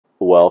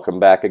Welcome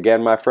back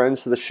again, my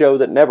friends, to the show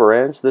that never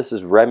ends. This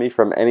is Remy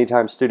from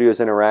Anytime Studios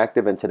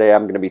Interactive, and today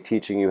I'm going to be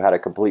teaching you how to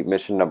complete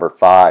mission number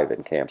 5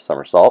 in Camp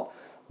Summersalt,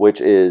 which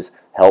is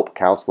help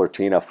Counselor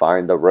Tina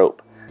find the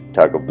rope.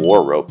 Tug of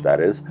war rope, that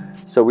is.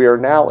 So we are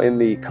now in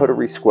the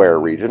Coterie Square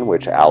region,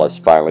 which Alice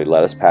finally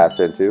let us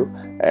pass into,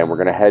 and we're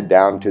going to head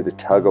down to the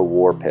tug of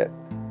war pit.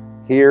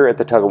 Here at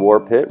the tug of war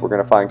pit, we're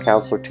going to find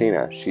Counselor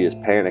Tina. She is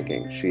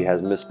panicking. She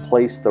has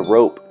misplaced the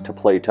rope to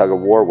play tug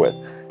of war with.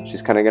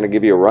 She's kind of going to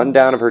give you a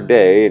rundown of her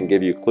day and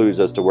give you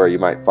clues as to where you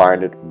might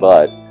find it,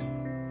 but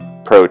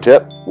pro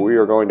tip, we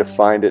are going to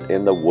find it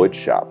in the wood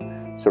shop.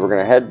 So we're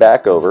going to head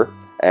back over,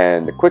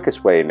 and the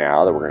quickest way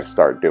now that we're going to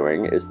start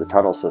doing is the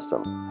tunnel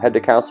system. Head to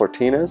Counselor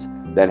Tina's,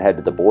 then head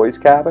to the boys'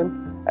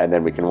 cabin, and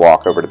then we can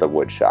walk over to the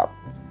wood shop.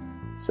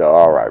 So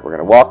alright, we're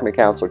going to walk into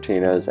Counselor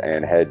Tina's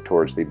and head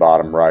towards the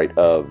bottom right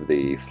of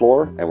the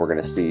floor, and we're going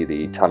to see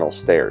the tunnel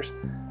stairs.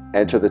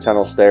 Enter the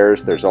tunnel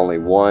stairs. There's only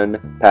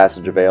one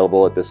passage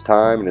available at this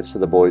time, and it's to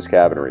the boys'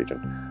 cabin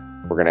region.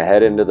 We're going to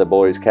head into the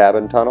boys'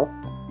 cabin tunnel.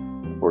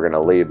 We're going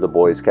to leave the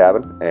boys'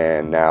 cabin,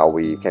 and now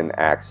we can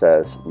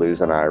access Luz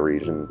and I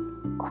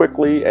region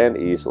quickly and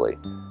easily.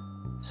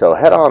 So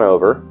head on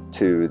over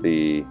to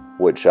the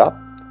wood shop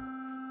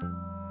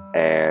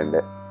and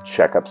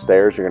check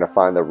upstairs. You're going to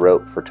find the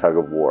rope for tug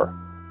of war.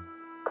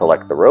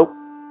 Collect the rope.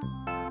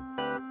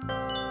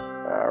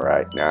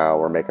 Alright, now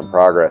we're making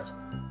progress.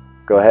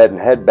 Go ahead and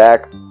head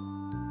back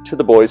to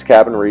the boys'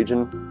 cabin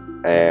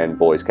region and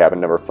boys' cabin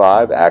number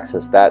 5.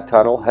 Access that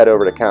tunnel. Head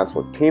over to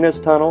Counselor Tina's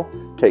tunnel.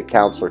 Take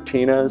Counselor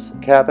Tina's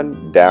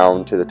cabin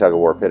down to the tug of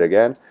war pit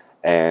again,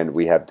 and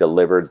we have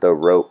delivered the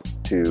rope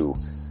to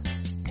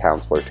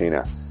Counselor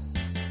Tina.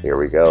 Here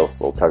we go.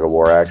 Little tug of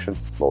war action.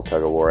 Little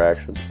tug of war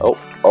action.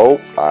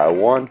 Oh, I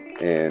won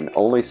in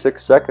only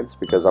 6 seconds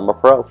because I'm a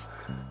pro.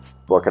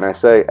 What can I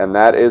say? And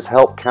that is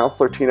help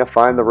Counselor Tina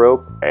find the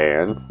rope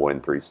and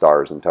win 3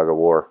 stars in tug of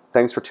war.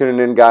 Thanks for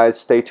tuning in, guys.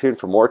 Stay tuned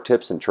for more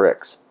tips and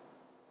tricks.